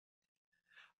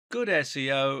Good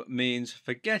SEO means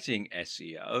forgetting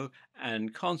SEO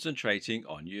and concentrating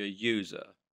on your user.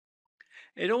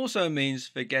 It also means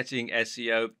forgetting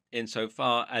SEO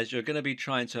insofar as you're going to be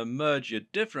trying to merge your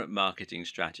different marketing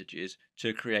strategies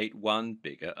to create one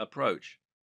bigger approach.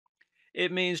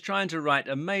 It means trying to write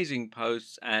amazing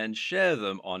posts and share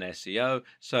them on SEO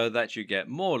so that you get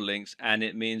more links, and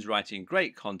it means writing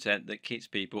great content that keeps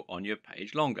people on your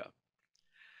page longer.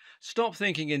 Stop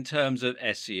thinking in terms of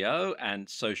SEO and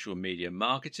social media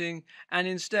marketing and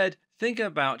instead think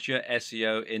about your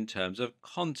SEO in terms of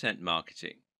content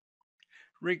marketing.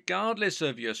 Regardless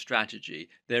of your strategy,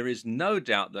 there is no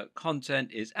doubt that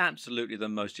content is absolutely the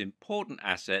most important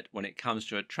asset when it comes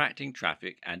to attracting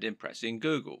traffic and impressing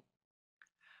Google.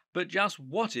 But just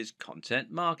what is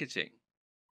content marketing?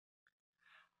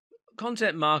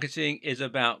 Content marketing is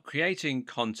about creating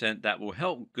content that will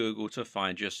help Google to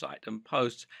find your site and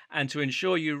posts and to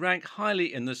ensure you rank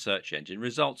highly in the search engine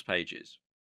results pages.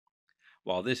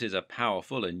 While this is a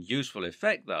powerful and useful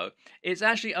effect, though, it's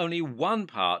actually only one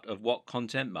part of what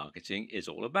content marketing is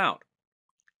all about.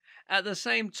 At the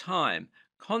same time,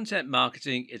 content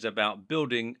marketing is about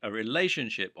building a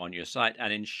relationship on your site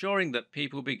and ensuring that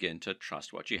people begin to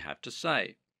trust what you have to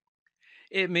say.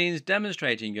 It means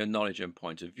demonstrating your knowledge and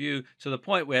point of view to the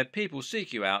point where people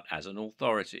seek you out as an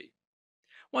authority.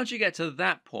 Once you get to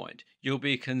that point, you'll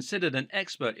be considered an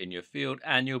expert in your field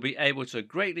and you'll be able to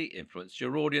greatly influence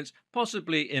your audience,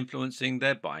 possibly influencing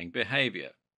their buying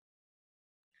behavior.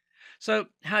 So,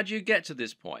 how do you get to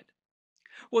this point?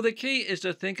 Well, the key is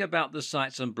to think about the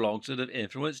sites and blogs that have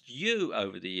influenced you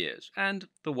over the years and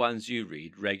the ones you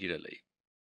read regularly.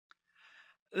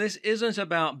 This isn't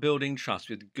about building trust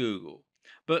with Google,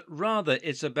 but rather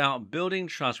it's about building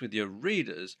trust with your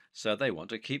readers so they want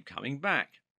to keep coming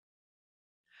back.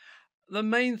 The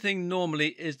main thing normally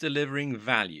is delivering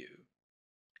value.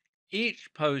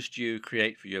 Each post you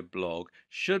create for your blog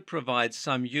should provide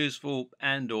some useful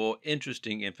and/or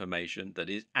interesting information that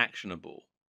is actionable.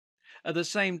 At the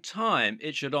same time,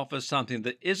 it should offer something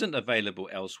that isn't available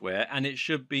elsewhere, and it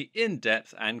should be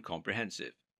in-depth and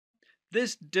comprehensive.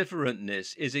 This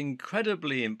differentness is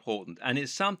incredibly important and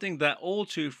is something that all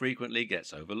too frequently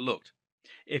gets overlooked.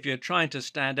 If you're trying to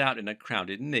stand out in a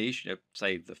crowded niche,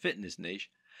 say the fitness niche,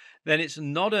 then it's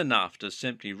not enough to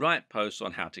simply write posts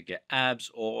on how to get abs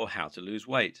or how to lose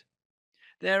weight.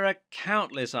 There are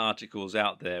countless articles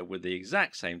out there with the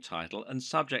exact same title and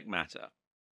subject matter.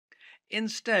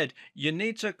 Instead, you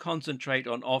need to concentrate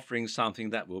on offering something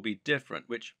that will be different,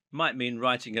 which might mean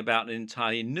writing about an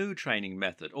entirely new training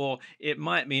method, or it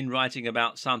might mean writing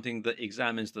about something that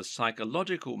examines the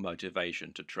psychological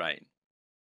motivation to train.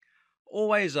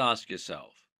 Always ask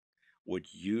yourself, would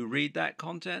you read that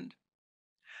content?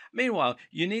 Meanwhile,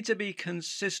 you need to be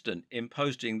consistent in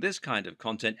posting this kind of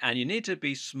content, and you need to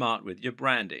be smart with your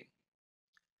branding.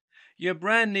 Your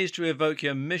brand needs to evoke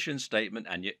your mission statement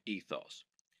and your ethos.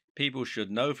 People should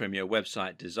know from your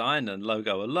website design and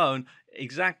logo alone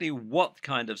exactly what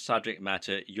kind of subject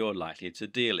matter you're likely to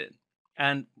deal in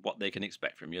and what they can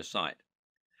expect from your site.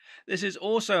 This is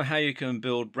also how you can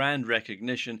build brand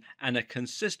recognition and a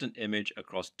consistent image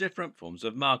across different forms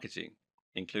of marketing,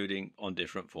 including on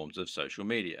different forms of social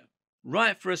media.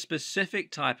 Write for a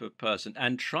specific type of person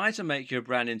and try to make your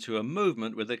brand into a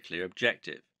movement with a clear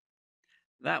objective.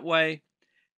 That way,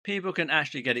 people can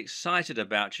actually get excited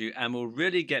about you and will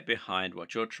really get behind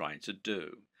what you're trying to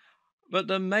do. But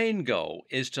the main goal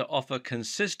is to offer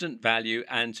consistent value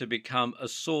and to become a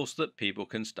source that people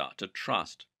can start to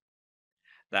trust.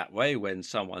 That way, when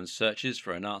someone searches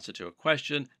for an answer to a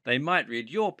question, they might read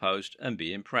your post and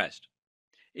be impressed.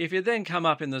 If you then come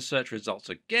up in the search results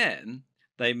again,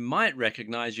 they might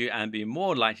recognize you and be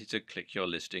more likely to click your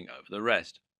listing over the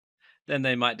rest. Then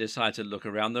they might decide to look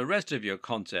around the rest of your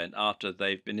content after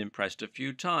they've been impressed a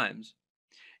few times.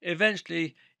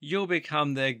 Eventually, you'll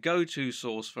become their go-to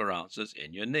source for answers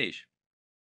in your niche.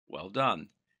 Well done.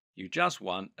 You just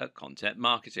won at content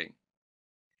marketing.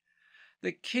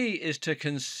 The key is to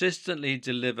consistently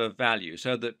deliver value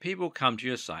so that people come to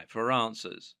your site for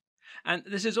answers. And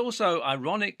this is also,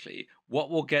 ironically, what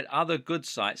will get other good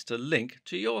sites to link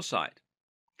to your site.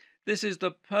 This is the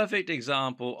perfect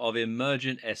example of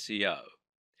emergent SEO.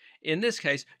 In this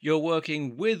case, you're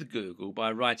working with Google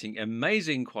by writing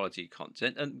amazing quality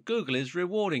content, and Google is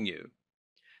rewarding you.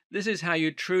 This is how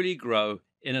you truly grow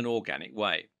in an organic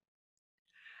way.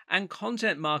 And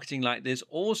content marketing like this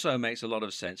also makes a lot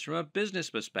of sense from a business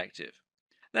perspective.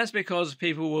 That's because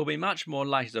people will be much more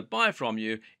likely to buy from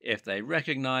you if they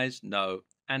recognize, know,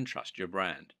 and trust your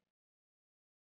brand.